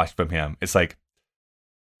that I watched from him. It's like,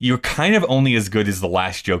 you're kind of only as good as the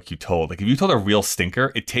last joke you told. Like if you told a real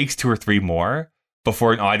stinker, it takes 2 or 3 more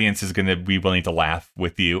before an audience is going to be willing to laugh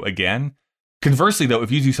with you again. Conversely, though,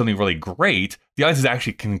 if you do something really great, the audience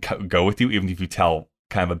actually can go with you, even if you tell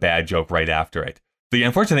kind of a bad joke right after it. The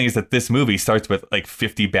unfortunate thing is that this movie starts with like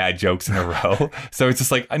 50 bad jokes in a row. So it's just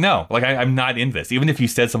like, no, like I'm not in this. Even if you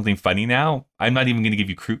said something funny now, I'm not even going to give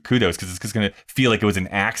you kudos because it's just going to feel like it was an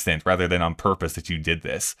accident rather than on purpose that you did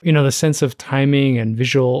this. The sense of timing and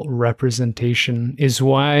visual representation is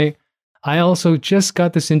why I also just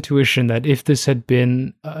got this intuition that if this had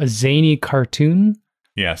been a zany cartoon,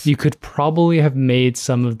 yes, you could probably have made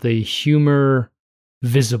some of the humor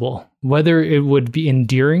visible. Whether it would be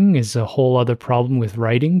endearing is a whole other problem with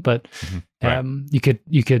writing, but Right.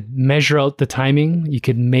 you could measure out the timing. You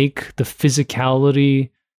could make the physicality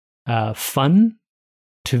fun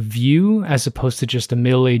to view as opposed to just a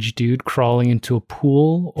middle-aged dude crawling into a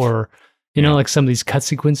pool, or like some of these cut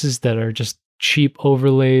sequences that are just cheap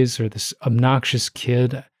overlays, or this obnoxious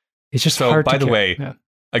kid. It's just hard to by the care. way, Yeah.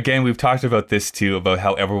 again, we've talked about this too, about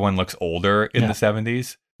how everyone looks older in the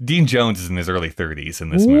 70s. Dean Jones is in his early 30s in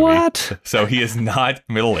this movie. What? So he is not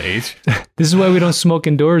middle-aged. This is why we don't smoke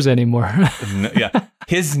indoors anymore. Yeah.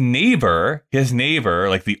 His neighbor,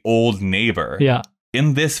 like the old neighbor, Yeah.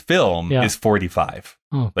 in this film Yeah. is 45.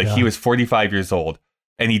 Oh, Like God. he was 45 years old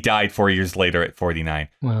and he died 4 years later at 49.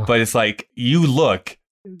 Wow. But it's like, you look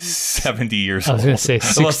 70 years I old. was going to say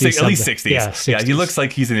 60 At least 60s. Yeah, Yeah, he 60s. looks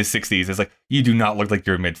like he's in his 60s. It's like, you do not look like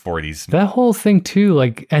you're mid 40s. That whole thing too,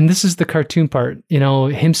 like, and this is the cartoon part,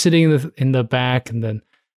 him sitting in the back and then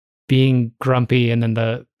being grumpy, and then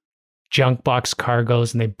the junk box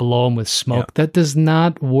cargoes and they blow them with smoke. That does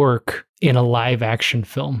not work in a live action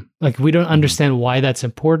film. Like, we don't understand why that's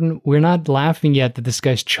important. We're not laughing yet that this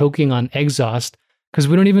guy's choking on exhaust because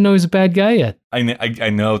we don't even know he's a bad guy yet. I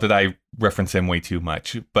know that I reference him way too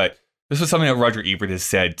much, but this was something that Roger Ebert has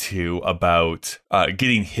said too about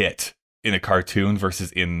getting hit in a cartoon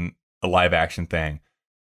versus in a live action thing.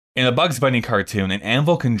 In a Bugs Bunny cartoon, an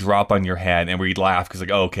anvil can drop on your head and we'd laugh because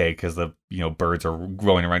like, oh, okay, because the birds are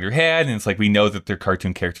growing around your head, and it's like we know that their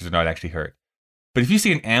cartoon characters are not actually hurt. But if you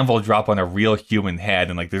see an anvil drop on a real human head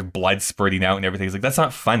and like there's blood spurting out and everything, it's like that's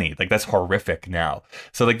not funny. Like that's horrific now.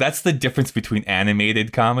 So like that's the difference between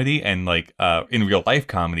animated comedy and like in real life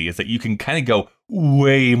comedy, is that you can kind of go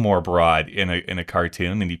way more broad in a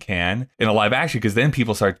cartoon than you can in a live action, because then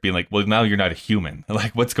people start being like, well, now you're not a human.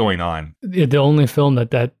 Like, what's going on? The only film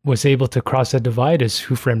that was able to cross that divide is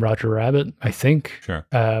Who Framed Roger Rabbit, I think. Sure.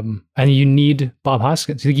 And you need Bob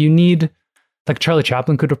Hoskins. You need, like, Charlie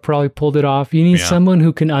Chaplin could have probably pulled it off. You need someone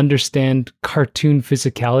who can understand cartoon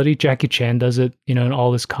physicality. Jackie Chan does it, in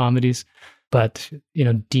all his comedies. But,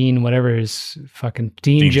 Dean, whatever his fucking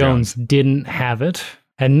Dean Jones didn't have it.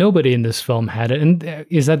 And nobody in this film had it. And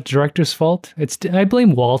is that director's fault? I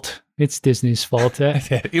blame Walt. It's Disney's fault.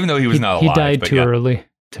 Even though he was not alive. He died too early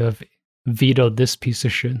to have vetoed this piece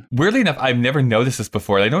of shit. Weirdly enough, I've never noticed this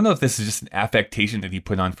before. I don't know if this is just an affectation that he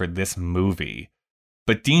put on for this movie,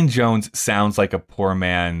 but Dean Jones sounds like a poor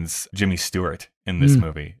man's Jimmy Stewart in this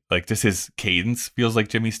movie. Like, just his cadence feels like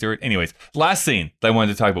Jimmy Stewart. Anyways, last scene that I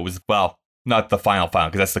wanted to talk about was, well, not the final,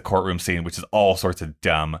 because that's the courtroom scene, which is all sorts of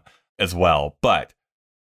dumb as well. But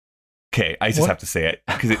okay, I just have to say it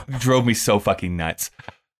because it drove me so fucking nuts.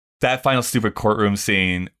 That final stupid courtroom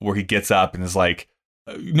scene where he gets up and is like,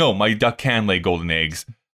 no, my duck can lay golden eggs.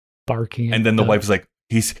 Barking. And then the wife's like,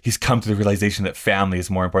 he's come to the realization that family is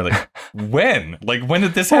more important. Like, when? Like, when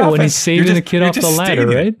did this happen? When he's saving the kid off the ladder,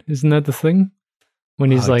 right? Isn't that the thing?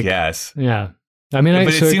 When he's like, yes. Yeah. I mean,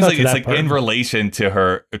 but it seems like it's like part. in relation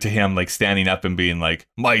to him, like standing up and being like,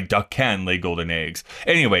 my duck can lay golden eggs.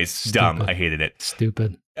 Anyways, Stupid. Dumb. I hated it.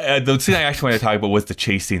 Stupid. The scene I actually want to talk about was the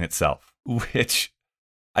chase scene itself, which,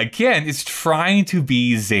 again, is trying to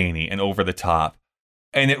be zany and over the top.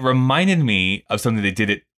 And it reminded me of something that did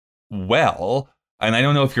it well. And I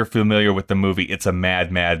don't know if you're familiar with the movie It's a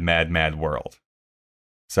Mad, Mad, Mad, Mad World.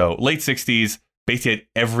 So late 60s, basically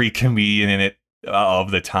every comedian in it of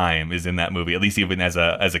the time is in that movie, at least even as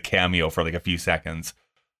a cameo for like a few seconds.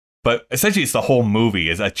 But essentially it's the whole movie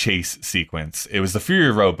is a chase sequence. It was the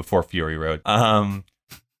Fury Road before Fury Road.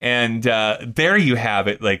 And there you have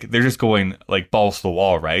it. Like, they're just going like balls to the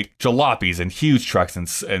wall, right? Jalopies and huge trucks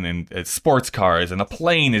and sports cars, and a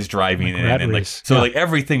plane is driving in, and like so like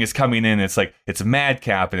everything is coming in. It's like it's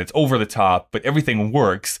madcap and it's over the top, but everything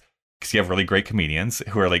works because you have really great comedians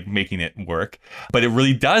who are like making it work. But it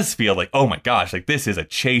really does feel like, oh my gosh, like this is a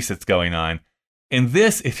chase that's going on. And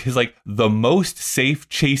this is like the most safe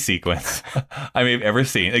chase sequence I may have ever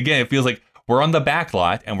seen. Again, it feels like we're on the back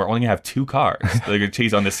lot and we're only going to have two cars that are going to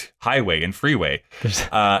chase on this highway and freeway.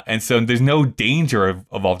 And so there's no danger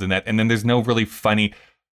involved in that. And then there's no really funny,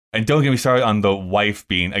 and don't get me started on the wife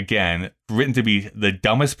being, again, written to be the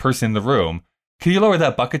dumbest person in the room. Can you lower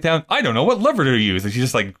that bucket down? I don't know. What lever to use? And she's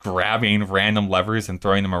just like grabbing random levers and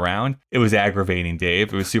throwing them around. It was aggravating,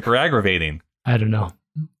 Dave. It was super aggravating. I don't know.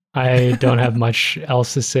 I don't have much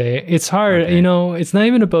else to say. It's hard, Okay. It's not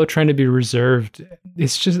even about trying to be reserved.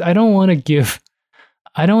 It's just I don't want to give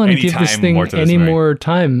this thing any more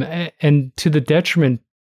time, and to the detriment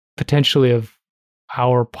potentially of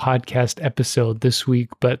our podcast episode this week.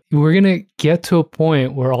 But we're going to get to a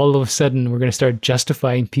point where all of a sudden we're going to start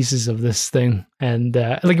justifying pieces of this thing. And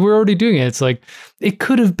like we're already doing it. It's like, it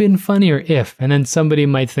could have been funnier if, and then somebody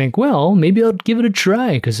might think, well, maybe I'll give it a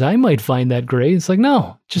try because I might find that great. It's like,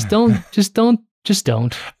 no, just don't. There's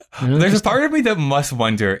a part of me that must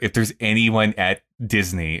wonder if there's anyone at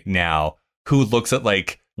Disney now who looks at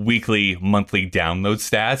like weekly, monthly download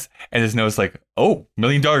stats and has noticed like, oh, $1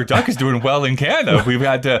 Million Duck is doing well in Canada. We've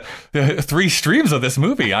had 3 streams of this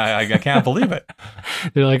movie. I can't believe it.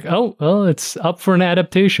 They're like, oh, well, it's up for an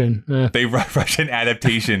adaptation. They rush an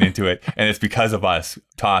adaptation into it, and it's because of us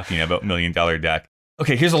talking about $1 Million Duck.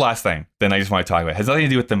 Okay, here's the last thing. Then I just want to talk about. It has nothing to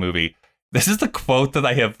do with the movie. This is the quote that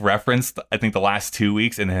I have referenced, I think, the last 2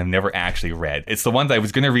 weeks and have never actually read. It's the one that I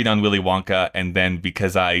was going to read on Willy Wonka, and then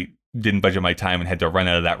because I didn't budget my time and had to run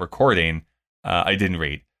out of that recording, I didn't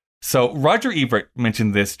read. So Roger Ebert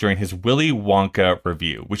mentioned this during his Willy Wonka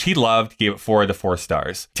review, which he loved, gave it 4 out of 4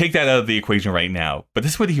 stars. Take that out of the equation right now. But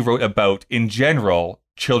this is what he wrote about, in general,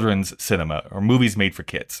 children's cinema or movies made for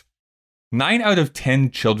kids. 9 out of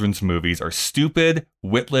 10 children's movies are stupid,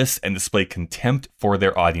 witless, and display contempt for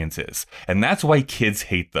their audiences. And that's why kids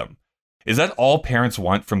hate them. Is that all parents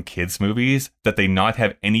want from kids' movies? That they not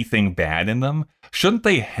have anything bad in them? Shouldn't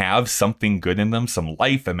they have something good in them? Some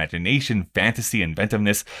life, imagination, fantasy,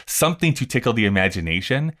 inventiveness, something to tickle the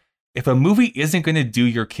imagination? If a movie isn't going to do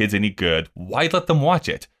your kids any good, why let them watch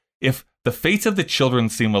it? If the fates of the children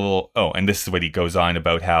seem a little... Oh, and this is what he goes on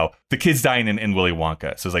about how the kids dying in Willy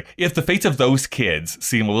Wonka. So it's like, if the fates of those kids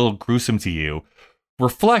seem a little gruesome to you,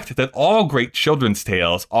 reflect that all great children's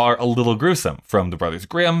tales are a little gruesome, from the Brothers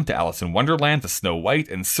Grimm to Alice in Wonderland to Snow White,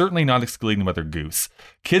 and certainly not excluding Mother Goose.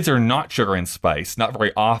 Kids are not sugar and spice, not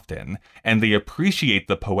very often, and they appreciate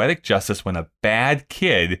the poetic justice when a bad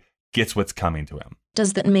kid gets what's coming to him.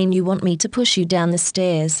 Does that mean you want me to push you down the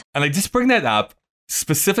stairs? And I just bring that up,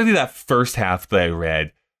 specifically that first half that I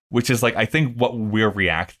read, which is like, I think what we're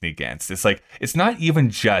reacting against. It's like, it's not even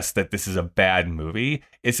just that this is a bad movie.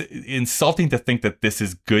 It's insulting to think that this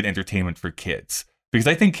is good entertainment for kids. Because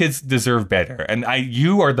I think kids deserve better. And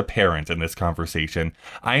you are the parent in this conversation.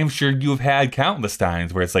 I am sure you've had countless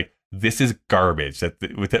times where it's like, this is garbage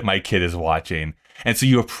that my kid is watching. And so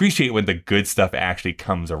you appreciate when the good stuff actually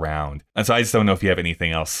comes around. And so I just don't know if you have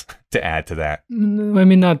anything else to add to that. I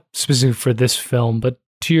mean, not specific for this film, but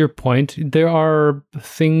to your point, there are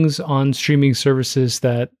things on streaming services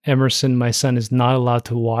that Emerson, my son, is not allowed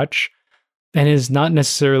to watch. And it is not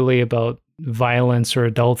necessarily about violence or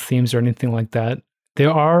adult themes or anything like that.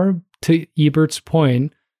 There are, to Ebert's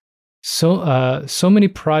point, so many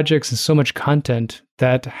projects and so much content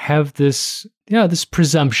that have this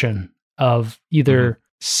presumption of either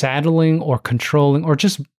saddling or controlling or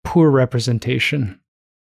just poor representation.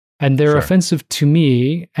 And they're offensive to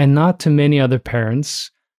me and not to many other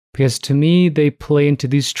parents, because to me, they play into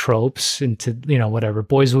these tropes, into, whatever,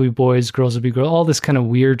 boys will be boys, girls will be girls, all this kind of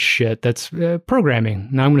weird shit that's programming.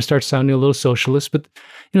 Now I'm going to start sounding a little socialist, but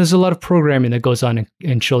there's a lot of programming that goes on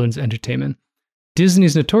in children's entertainment.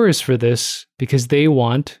 Disney's notorious for this because they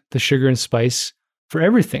want the sugar and spice for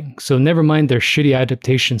everything. So never mind their shitty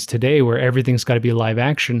adaptations today where everything's got to be live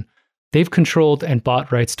action. They've controlled and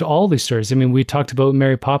bought rights to all these stories. I mean, we talked about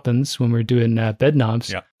Mary Poppins when we were doing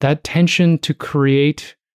Bedknobs. Yeah. That tension to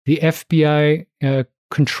create the FBI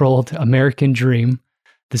controlled American dream,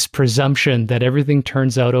 this presumption that everything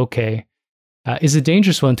turns out okay, is a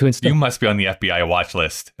dangerous one to instill. You must be on the FBI watch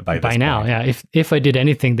list by now. Point. Yeah. If I did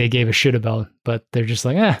anything they gave a shit about, but they're just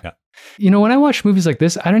like, Yeah. When I watch movies like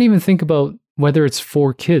this, I don't even think about whether it's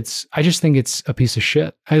for kids. I just think it's a piece of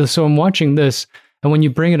shit. So I'm watching this, and when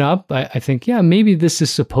you bring it up, I think, maybe this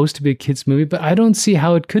is supposed to be a kid's movie, but I don't see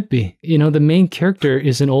how it could be. The main character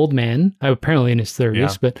is an old man, apparently in his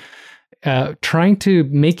 30s, but trying to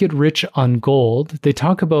make it rich on gold. They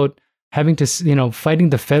talk about having to, fighting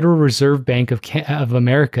the Federal Reserve Bank of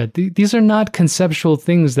America. These are not conceptual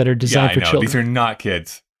things that are designed for children. These are not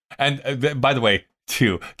kids. And by the way,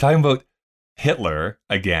 too, talking about Hitler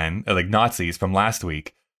again, like Nazis from last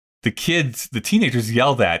week, the teenagers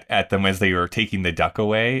yelled at them as they were taking the duck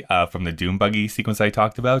away from the Doom buggy sequence I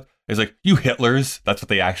talked about. It's like, you Hitlers. That's what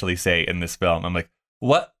they actually say in this film. I'm like,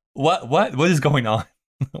 what is going on?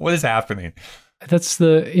 What is happening? That's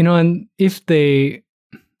and if they,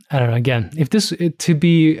 I don't know, again, if this,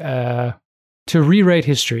 to rewrite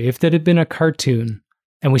history, if that had been a cartoon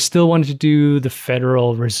and we still wanted to do the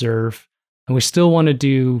Federal Reserve and we still want to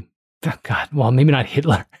do, maybe not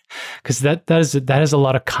Hitler, because that has a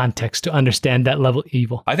lot of context to understand that level of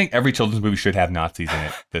evil. I think every children's movie should have Nazis in it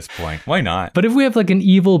at this point. Why not? But if we have like an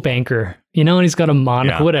evil banker, and he's got a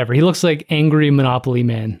monocle, whatever, he looks like angry Monopoly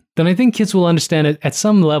man, then I think kids will understand it at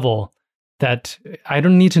some level that I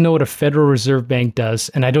don't need to know what a Federal Reserve Bank does,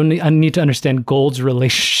 and I need to understand gold's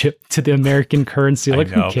relationship to the American currency. Like,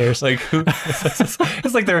 who cares? Like,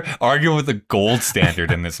 it's like they're arguing with the gold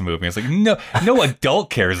standard in this movie. It's like, no adult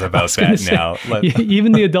cares about that now.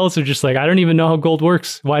 Even the adults are just like, I don't even know how gold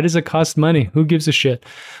works. Why does it cost money? Who gives a shit?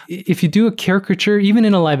 If you do a caricature, even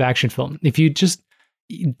in a live action film, if you just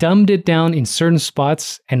dumbed it down in certain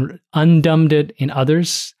spots and undumbed it in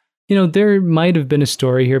others, there might have been a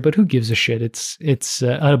story here, but who gives a shit? It's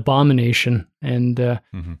an abomination, and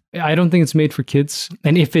I don't think it's made for kids.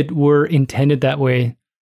 And if it were intended that way,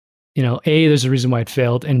 A, there's a reason why it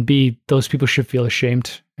failed, and B, those people should feel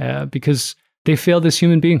ashamed because they failed as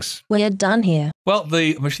human beings. We're done here. Well,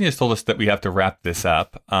 the machinist told us that we have to wrap this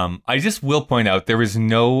up. I just will point out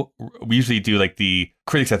we usually do like the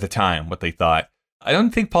critics at the time, what they thought. I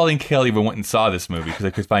don't think Pauline Kael even went and saw this movie because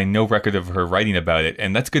I could find no record of her writing about it.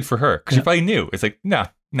 And that's good for her because she probably knew. It's like, no,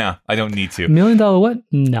 I don't need to. $1 Million what?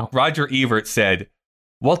 No. Roger Ebert said,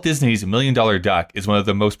 Walt Disney's $1 Million Duck is one of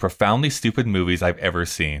the most profoundly stupid movies I've ever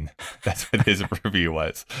seen. That's what his review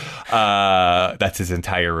was. That's his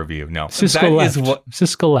entire review. No, Cisco left.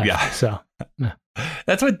 Cisco left. Yeah. So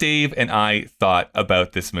that's what Dave and I thought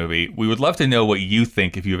about this movie. We would love to know what you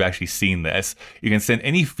think if you've actually seen this. You can send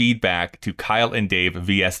any feedback to Kyle and Dave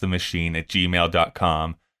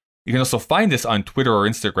vsthemachine@gmail.com. You can also find us on Twitter or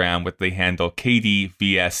Instagram with the handle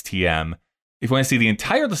KDVSTM. If you want to see the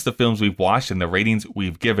entire list of films we've watched and the ratings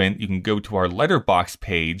we've given, you can go to our Letterboxd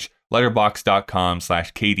page,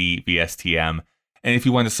 letterboxd.com/KDVSTM. And if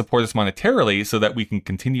you want to support us monetarily so that we can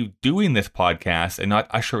continue doing this podcast and not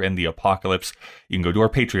usher in the apocalypse, you can go to our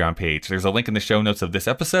Patreon page. There's a link in the show notes of this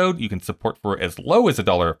episode. You can support for as low as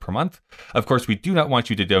 $1 per month. Of course, we do not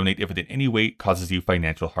want you to donate if it in any way causes you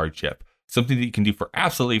financial hardship. Something that you can do for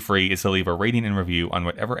absolutely free is to leave a rating and review on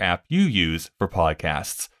whatever app you use for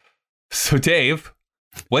podcasts. So, Dave,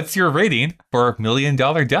 what's your rating for $1 Million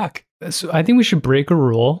Duck? So I think we should break a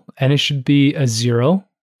rule, and it should be a 0.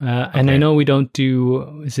 And I know we don't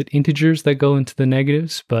do, is it integers that go into the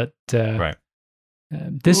negatives? But right.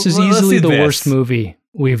 This is easily the worst movie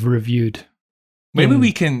we've reviewed. Maybe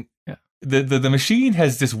we can... Yeah. The machine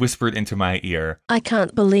has just whispered into my ear. I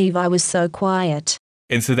can't believe I was so quiet.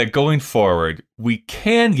 And so that going forward, we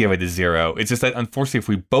can give it a 0. It's just that, unfortunately, if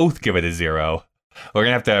we both give it a 0... we're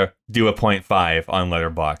going to have to do a 0.5 on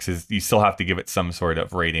Letterboxd. You still have to give it some sort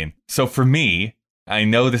of rating. So for me, I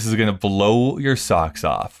know this is going to blow your socks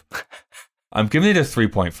off. I'm giving it a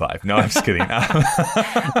 3.5. No, I'm just kidding.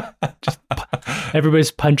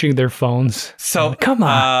 Everybody's punching their phones. So come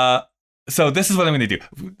on. So this is what I'm going to do.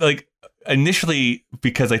 Like, initially,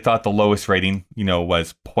 because I thought the lowest rating,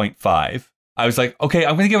 was 0.5, I was like, okay,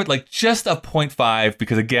 I'm going to give it like just a 0.5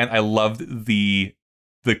 because, again, I loved the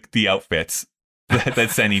outfits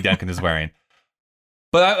that Sandy Duncan is wearing.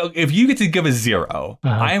 But if you get to give a 0,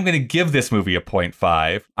 I am going to give this movie a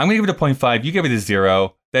 0.5. I'm going to give it a 0.5. You give it a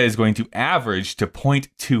 0. That is going to average to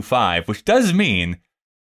 0.25, which does mean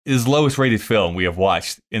it is the lowest rated film we have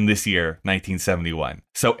watched in this year, 1971.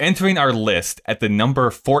 So entering our list at the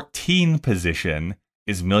number 14 position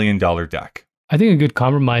is $1 Million Duck. I think a good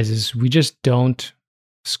compromise is we just don't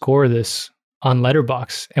score this on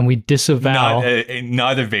Letterboxd, and we disavow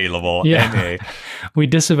not available. Yeah, we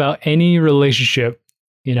disavow any relationship.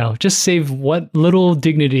 Just save what little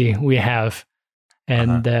dignity we have.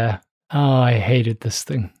 And I hated this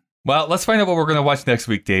thing. Well, let's find out what we're going to watch next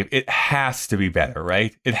week, Dave. It has to be better,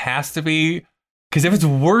 right? It has to be, because if it's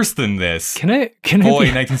worse than this, can I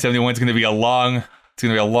 1971 is going to be a long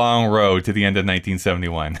road to the end of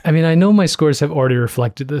 1971. I mean, I know my scores have already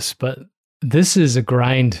reflected this, but this is a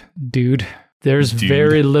grind, dude. There's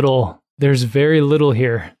very little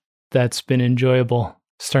here that's been enjoyable.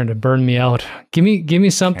 It's starting to burn me out. Give me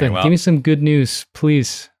something. Okay, well, give me some good news,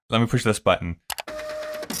 please. Let me push this button.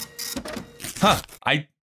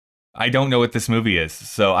 I don't know what this movie is,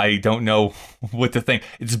 so I don't know what to think.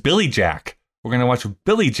 It's Billy Jack. We're going to watch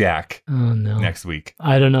Billy Jack next week.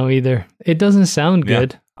 I don't know either. It doesn't sound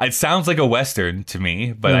good. It sounds like a Western to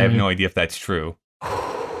me, but I have no idea if that's true.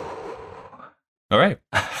 All right.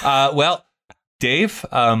 Well, Dave,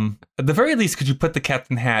 at the very least, could you put the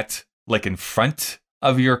captain hat like in front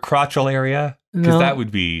of your crotchal area? Because that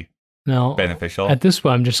would be beneficial. At this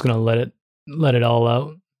point, I'm just going to let it all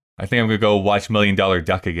out. I think I'm going to go watch $1 Million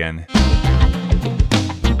Duck again.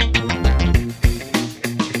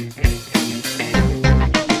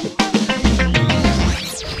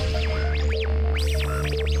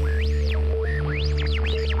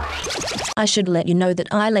 I should let you know that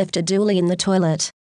I left a dually in the toilet.